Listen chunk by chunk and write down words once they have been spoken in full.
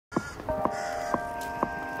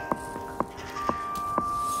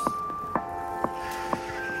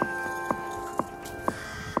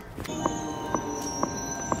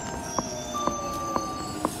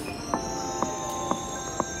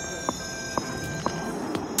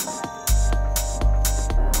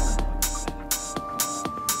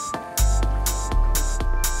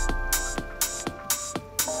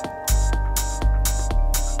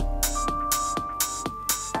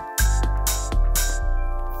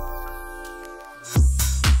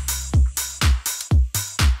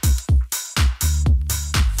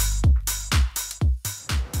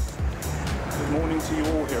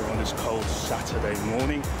Saturday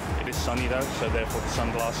morning. It is sunny though, so therefore the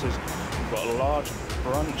sunglasses. We've got a large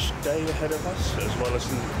brunch day ahead of us, as well as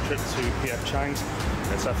a trip to PF Chang's.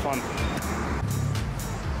 Let's have fun.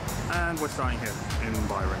 And we're starting here in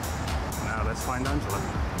Byron. Now let's find Angela.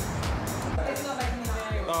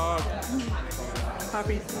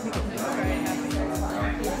 Happy? Very happy.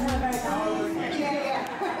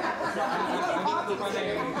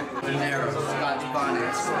 I've got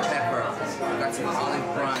bonnets, pepper, I've got some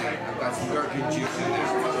olive brine, I've got some gherkin juice.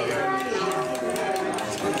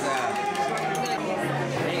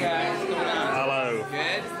 Hey guys, what's going on? Hello.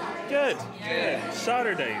 Good? Good. Good.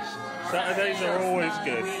 Saturdays are always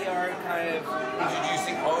good. We are kind of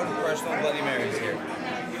introducing own personal Bloody Marys here.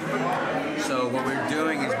 So what we're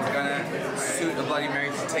doing is we're gonna suit the Bloody Mary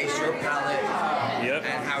to taste your palate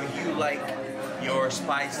and how you like your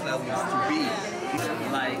spice levels to be.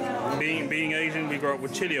 Like being Asian, we grew up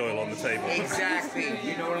with chili oil on the table. Exactly.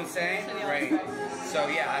 You know what I'm saying? Right. So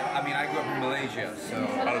yeah, I mean I grew up in Malaysia, so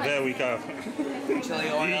oh, there we go. Chili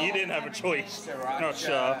oil. You didn't have a choice. Not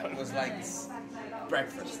sure. Was like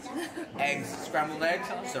breakfast. Eggs, scrambled eggs,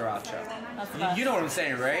 sriracha. You know what I'm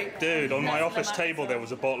saying, right? Dude, on my office table there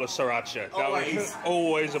was a bottle of sriracha. Always. That was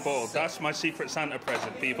always a bottle. That's my secret Santa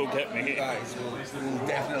present. People get me. You guys will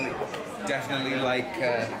definitely like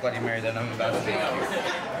Bloody Mary that I'm about to make here.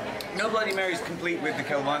 No Bloody Mary is complete with the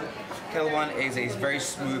Kill One. Kill One is a very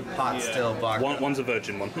smooth pot still vodka. One's a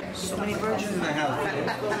virgin one. So many virgins in the house.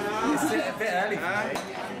 It's a bit early.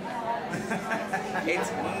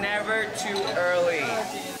 It's never too early.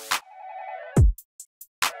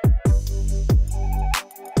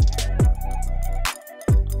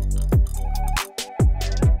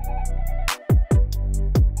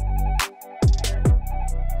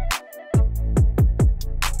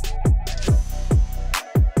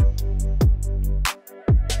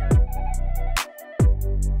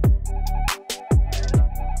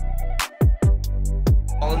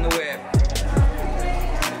 All in the whip.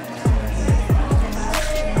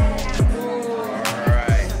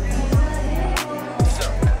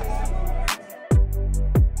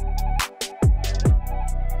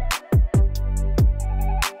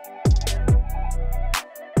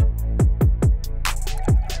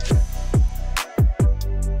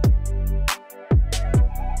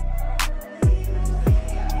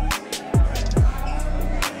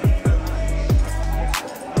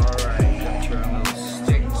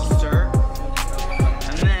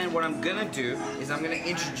 Do is I'm going to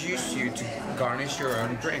introduce you to garnish your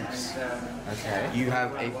own drinks. Okay. You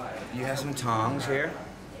have some tongs here.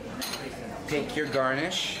 Pick your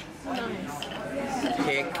garnish. Nice.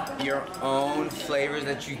 Pick your own flavors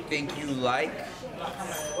that you think you like.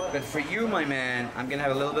 But for you, my man, I'm going to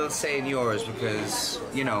have a little bit of say in yours because,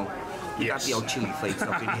 you know, you got the old chili flakes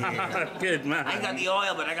up in here. Good man. I got the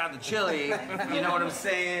oil, but I got the chili. You know what I'm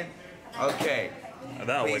saying? Okay.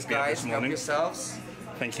 That'll Please, guys, help yourselves.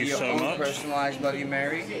 Thank you so much. Personalized Bloody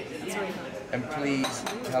Mary. And please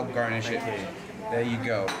help garnish it. There you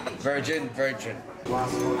go. Virgin, virgin. I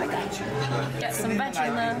got you. Get some veg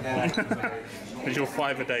in there. It's your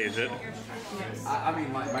 5 a day, is it? I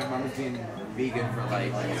mean, my mom has been vegan for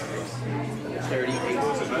like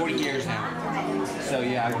 40 years now. So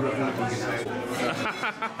yeah, I grew up in a vegan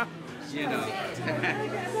household. You know.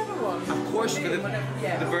 Of course, for the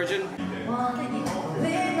virgin.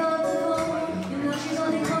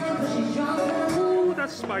 Ooh,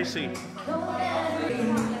 that's spicy.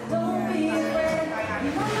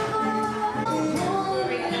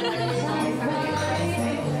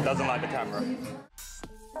 Doesn't like the camera.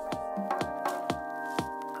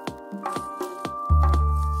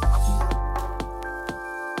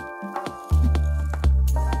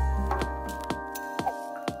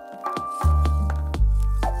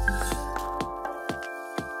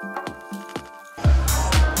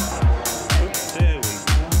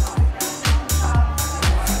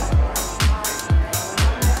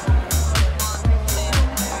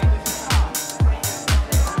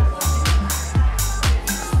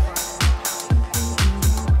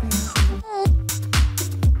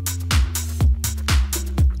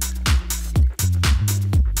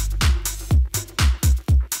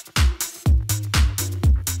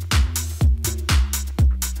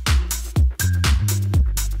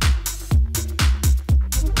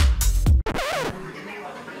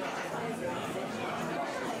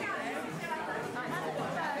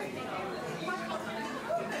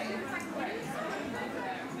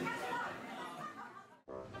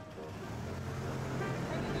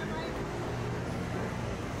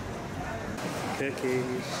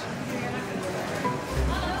 cookies.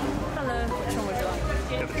 Hello, which one would you like?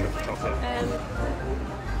 Get the triple chocolate.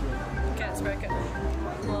 Okay, let's break it.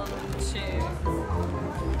 1, 2.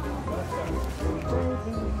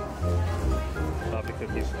 Coffee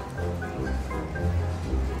cookies.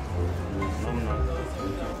 Nom nom.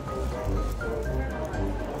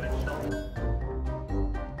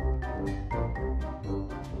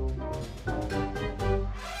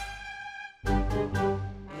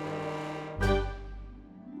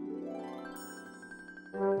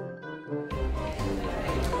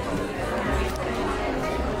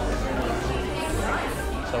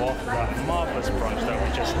 So after that marvellous brunch that we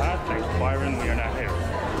just had, thanks to Byron, we are now here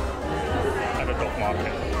at a dog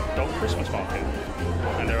market, dog Christmas market,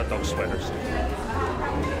 and there are dog sweaters.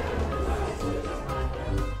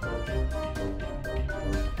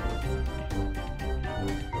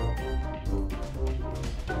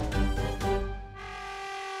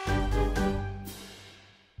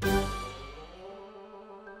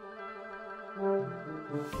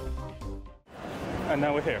 And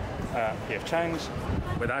now we're here at PF Chang's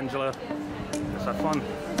with Angela. Let's have fun.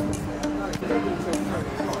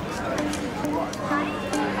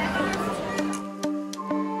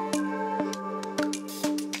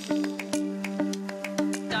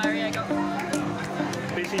 Diary I got.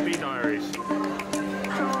 Busy Bee Diaries.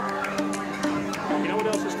 You know what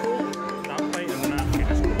else is cool? That plate and the napkin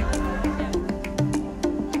is cool.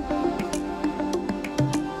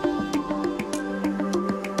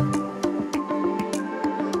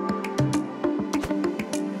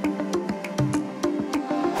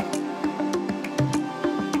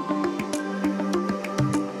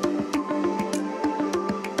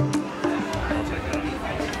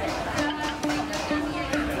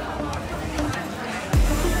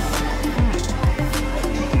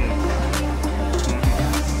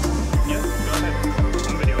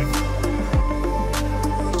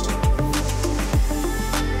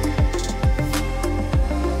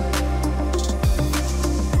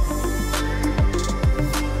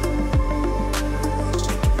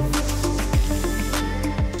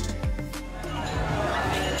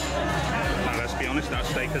 That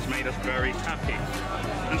steak has made us very happy.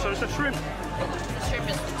 And so is the shrimp. The shrimp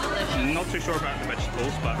is delicious. Not too sure about the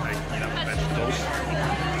vegetables, but hey, you know, vegetables.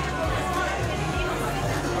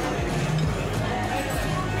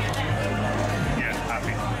 Yeah,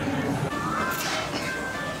 happy.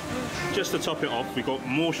 Just to top it off, we got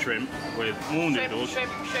more shrimp with more noodles.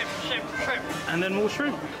 Shrimp. And then more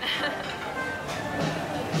shrimp.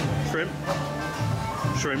 Shrimp.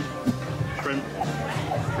 Shrimp. Shrimp.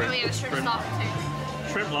 Oh yeah, the shrimp stock too.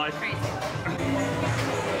 Shrimp life. Crazy.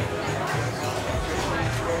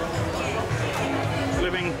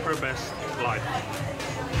 Living her best life.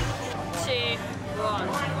 2, 1.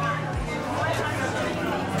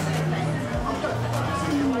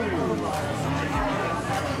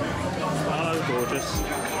 Hello, gorgeous.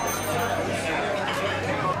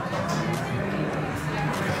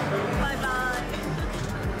 Bye-bye.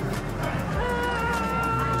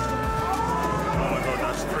 Oh my god,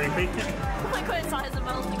 that's creepy. My its eyes are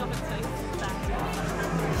melting off its face.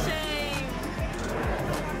 Shame.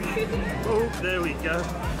 Oh, there we go.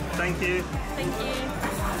 Thank you. Thank you.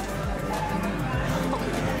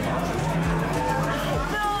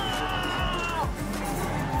 No!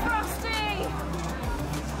 Frosty!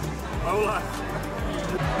 Hola.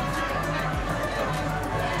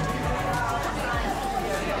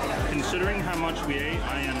 Considering how much we ate,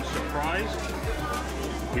 I am surprised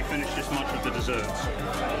we finished this much of the desserts.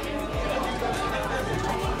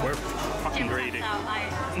 We're fucking greedy.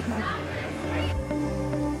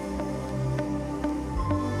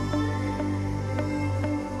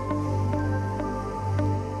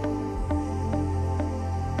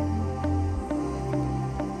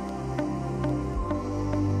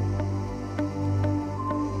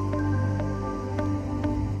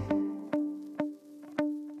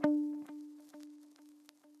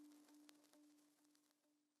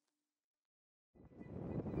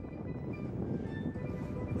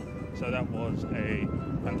 So that was a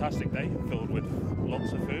fantastic day filled with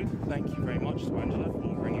lots of food. Thank you very much to Angela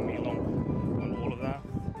for bringing me along on all of that.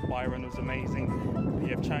 Byron was amazing.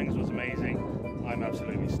 PF Chang's was amazing. I'm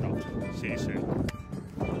absolutely stuffed. See you soon.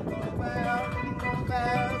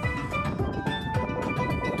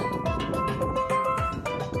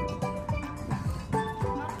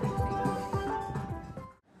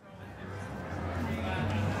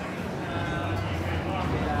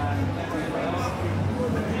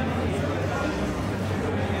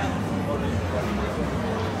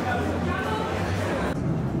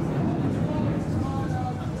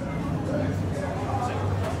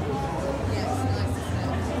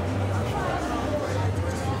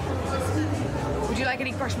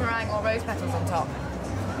 any crushed meringue or rose petals on top?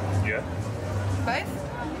 Yeah. Both?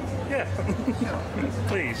 Yeah. Sure.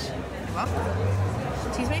 Please. You're welcome.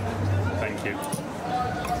 Excuse me? Thank you.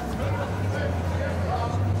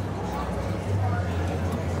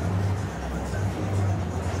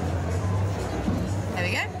 There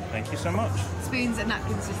we go. Thank you so much. Spoons and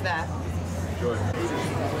napkins just there. Enjoy.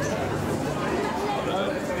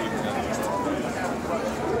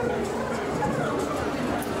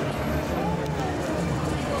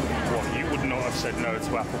 What, you would not have said no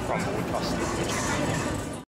to apple crumble with custard, would you?